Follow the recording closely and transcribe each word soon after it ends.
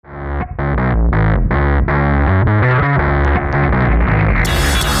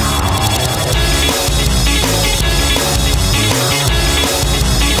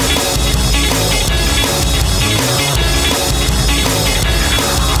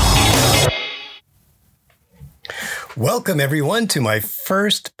Welcome, everyone, to my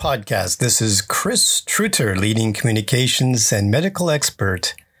first podcast. This is Kris Truter, leading communications and medical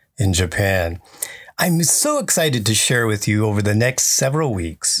expert in Japan. I'm so excited to share with you over the next several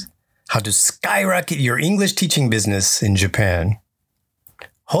weeks how to skyrocket your English teaching business in Japan.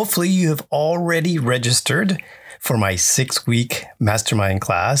 Hopefully, you have already registered for my 6-week Mastermind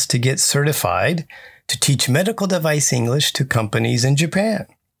class to get certified to teach medical device English to companies in Japan.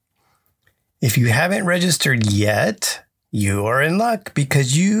 If you haven't registered yet, you are in luck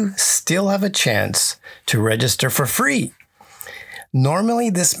because you still have a chance to register for free.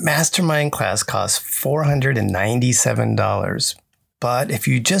 Normally, this Mastermind class costs $497. But if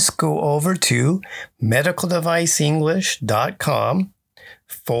you just go over to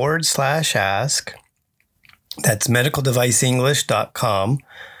medicaldeviceenglish.com/ask, that's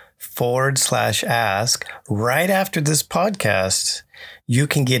medicaldeviceenglish.com/ask, right after this podcast, you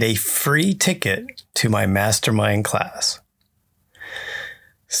can get a free ticket to my Mastermind class.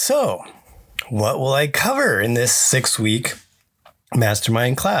 So, what will I cover in this 6-week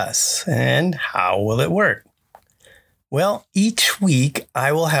Mastermind class, and how will it work? Well, each week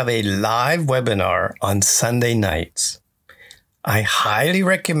I will have a live webinar on Sunday nights. I highly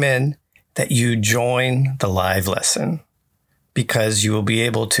recommend that you join the live lesson because you will be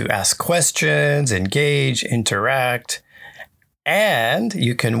able to ask questions, engage, interact, and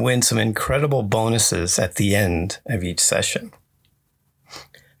you can win some incredible bonuses at the end of each session.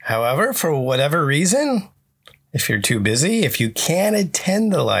 However, for whatever reason, if you're too busy, if you can't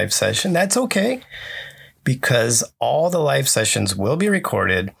attend the live session, that's okay, because all the live sessions will be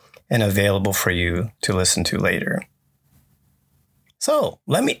recorded and available for you to listen to later. So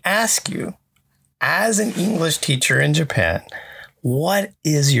let me ask you, as an English teacher in Japan, what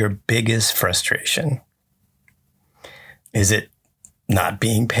is your biggest frustration? Is it not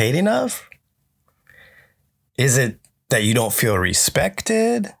being paid enough? Is it that you don't feel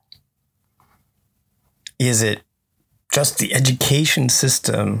respected? Is it just the education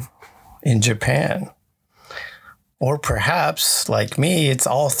system in Japan? Or perhaps, like me, it's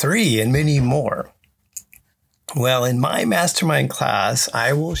all three and many more. Well, in my Mastermind class,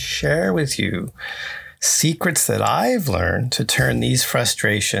 I will share with you secrets that I've learned to turn these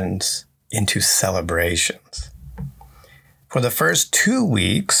frustrations into celebrations. For the first 2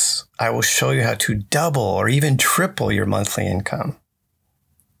 weeks, I will show you how to double or even triple your monthly income.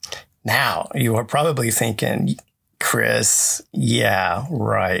 Now, you are probably thinking, Kris, yeah,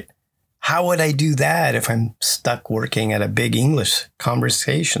 right. How would I do that if I'm stuck working at a big English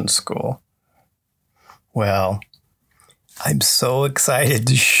conversation school? Well, I'm so excited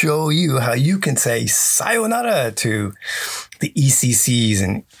to show you how you can say sayonara to the ECCs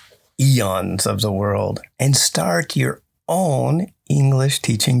and eons of the world and start your own English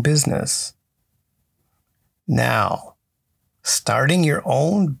teaching business. Now, starting your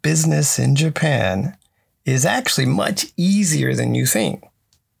own business in Japan is actually much easier than you think.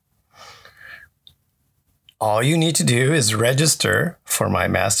 All you need to do is register for my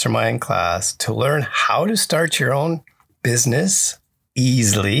Mastermind class to learn how to start your own business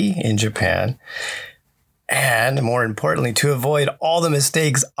easily in Japan, and more importantly, to avoid all the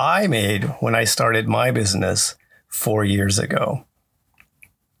mistakes I made when I started my business 4 years ago.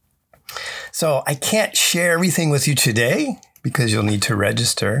 So I can't share everything with you today because you'll need to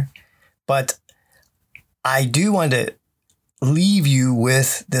register, but I do want to leave you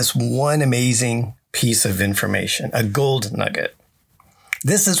with this one amazing piece of information, a gold nugget.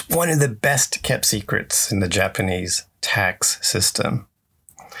 This is one of the best kept secrets in the Japanese tax system.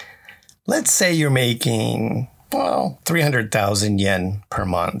 Let's say you're making, 300,000 yen per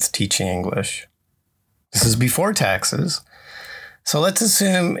month teaching English. This is before taxes. So let's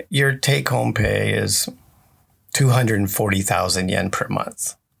assume your take-home pay is 240,000 yen per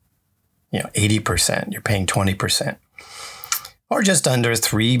month. 80%, you're paying 20%. Or just under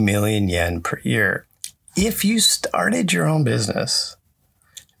 3 million yen per year. If you started your own business,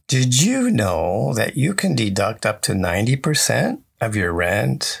 did you know that you can deduct up to 90% of your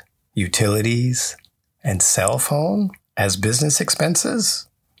rent, utilities, and cell phone as business expenses?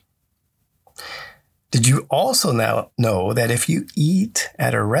 Did you also now know that if you eat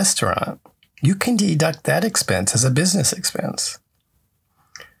at a restaurant, you can deduct that expense as a business expense?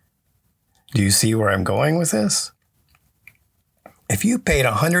 Do you see where I'm going with this? If you paid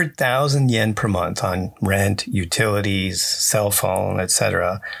 100,000 yen per month on rent, utilities, cell phone,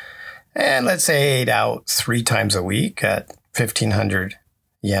 etc., and let's say ate out 3 times a week at 1,500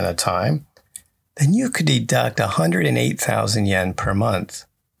 yen a time, then you could deduct 108,000 yen per month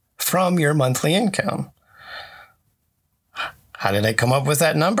from your monthly income. How did I come up with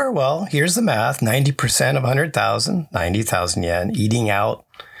that number? Well, here's the math. 90% of 100,000, 90,000 yen. Eating out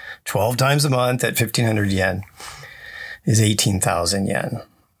 12 times a month at 1,500 yen is 18,000 yen.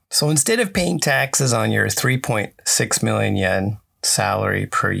 So instead of paying taxes on your 3.6 million yen salary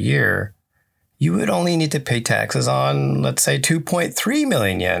per year, you would only need to pay taxes on, let's say, 2.3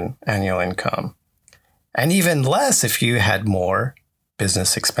 million yen annual income. And even less if you had more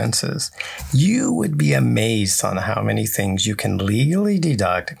business expenses. You would be amazed on how many things you can legally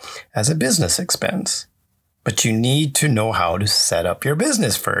deduct as a business expense. But you need to know how to set up your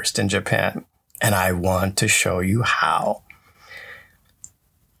business first in Japan. And I want to show you how.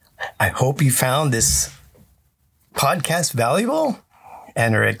 I hope you found this podcast valuable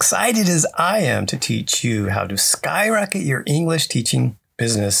and are excited as I am to teach you how to skyrocket your English teaching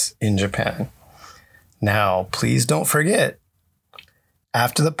business in Japan. Now, please don't forget,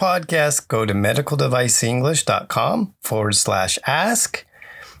 after the podcast, go to medicaldeviceenglish.com/ask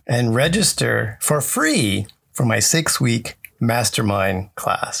and register for free for my 6-week Mastermind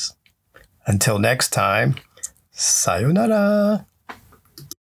class. Until next time, sayonara.